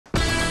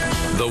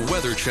The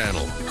Weather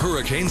Channel,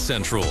 Hurricane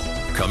Central.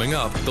 Coming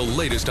up, the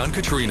latest on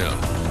Katrina.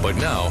 But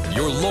now,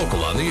 you're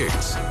local on the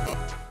 8s.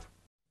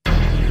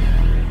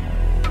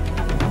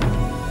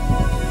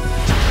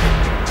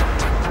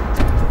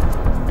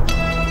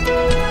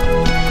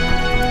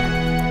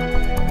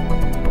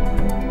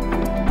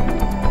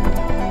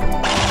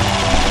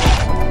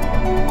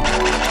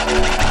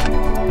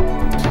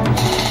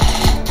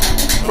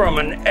 From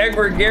an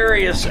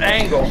egregious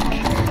angle.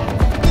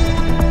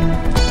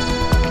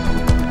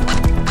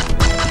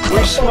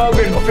 We're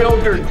smoking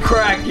filtered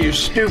crack, you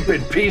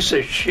stupid piece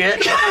of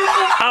shit.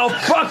 I'll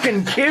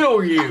fucking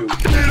kill you.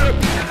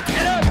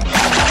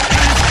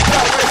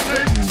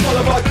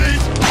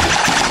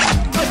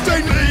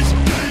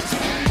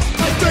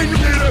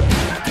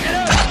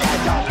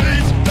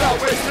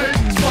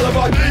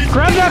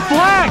 Grab that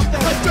flag!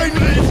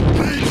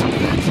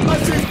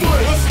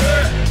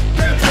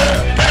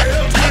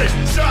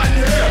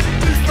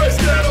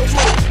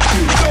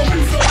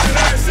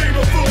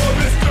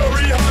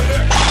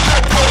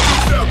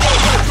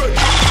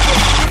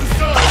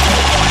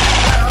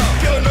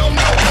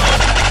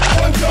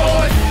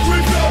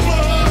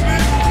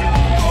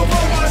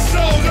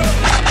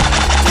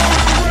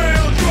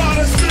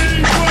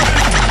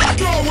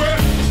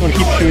 I'm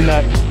gonna keep doing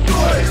that.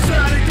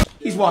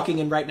 He's walking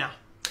in right now.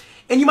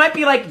 And you might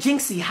be like,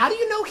 Jinxie, how do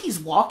you know he's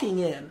walking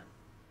in?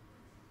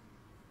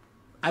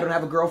 I don't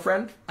have a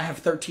girlfriend. I have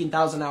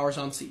 13,000 hours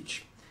on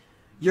Siege.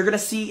 You're going to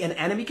see an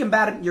enemy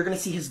combatant. You're going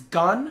to see his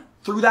gun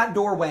through that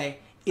doorway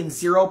in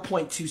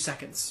 0.2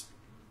 seconds.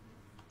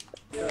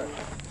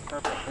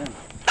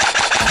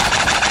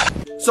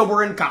 So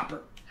we're in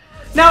copper.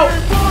 Now...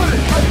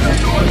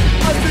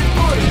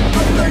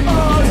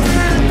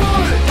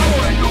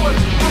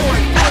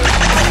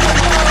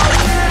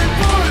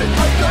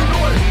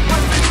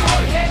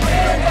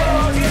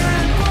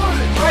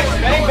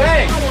 Bang,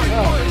 bang.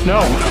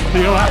 No,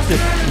 you don't have to.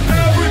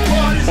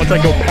 Once I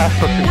go past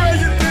the...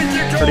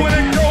 Ready?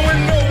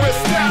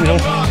 You know?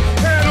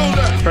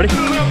 Ready?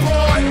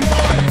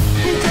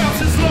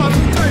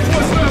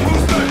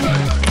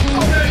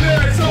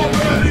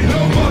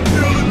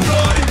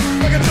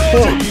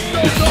 Oh.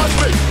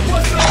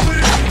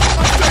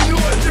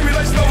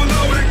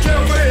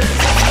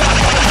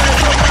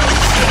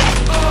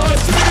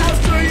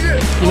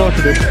 You know what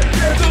to do.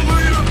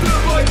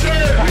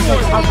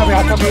 I'll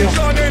come here.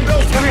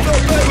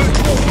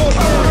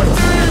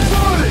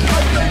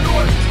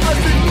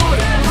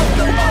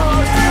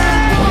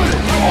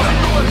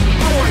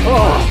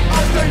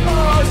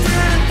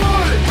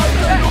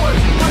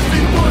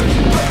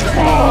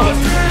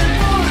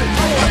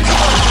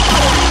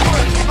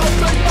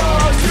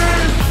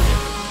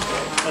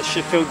 That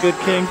shit feel good,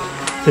 King?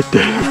 It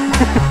did.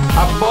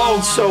 I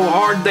balled so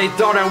hard they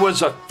thought I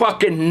was a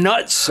fucking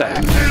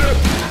nutsack.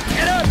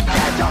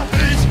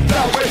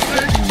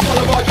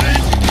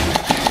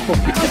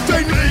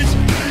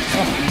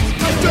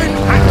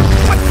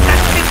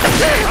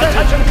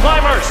 Attention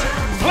climbers!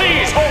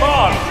 Please hold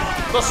on!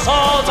 The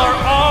saws are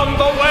on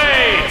the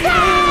way!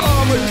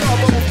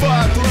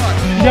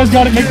 You guys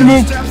got it, make the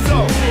move!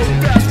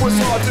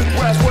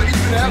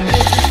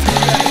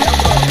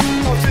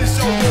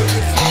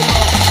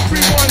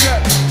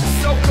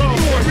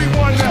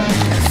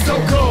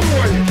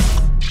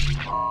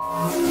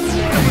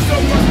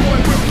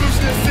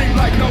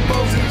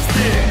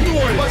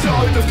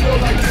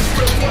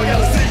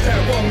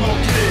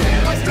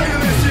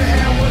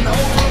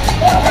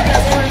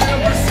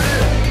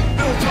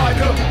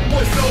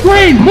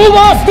 Green, move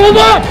up, move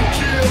up!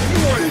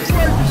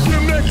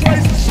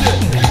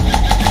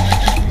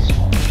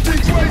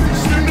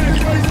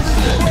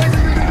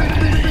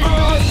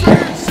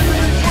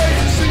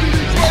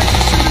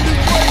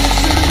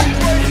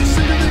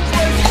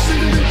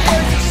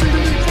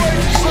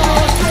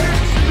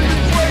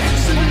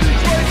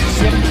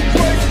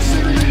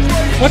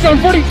 What's on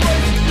 40?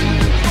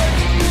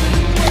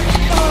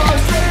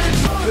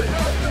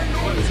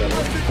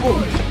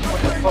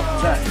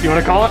 You want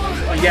to call it?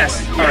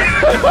 Yes. All right.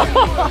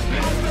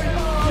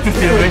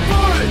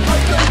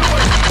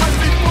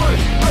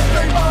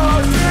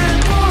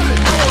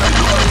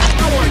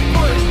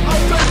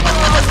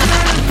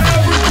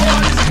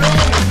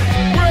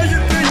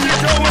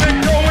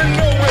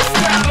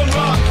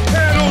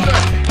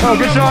 Oh,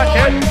 good shot,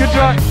 Ed. Good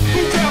shot.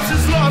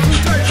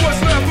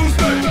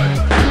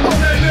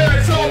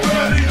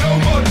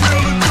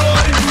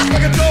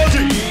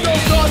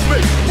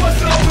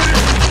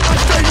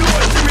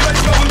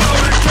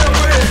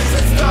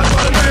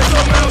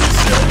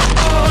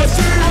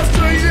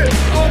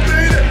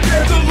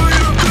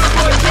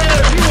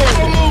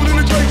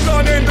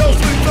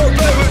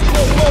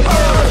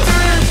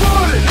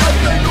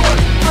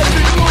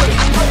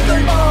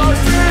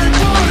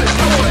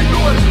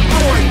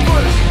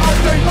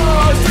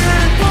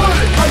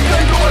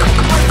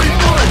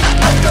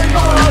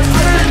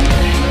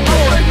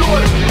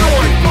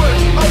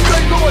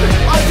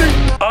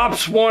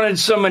 Ops wanted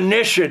some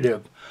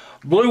initiative.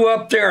 Blew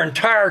up their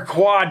entire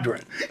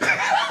quadrant.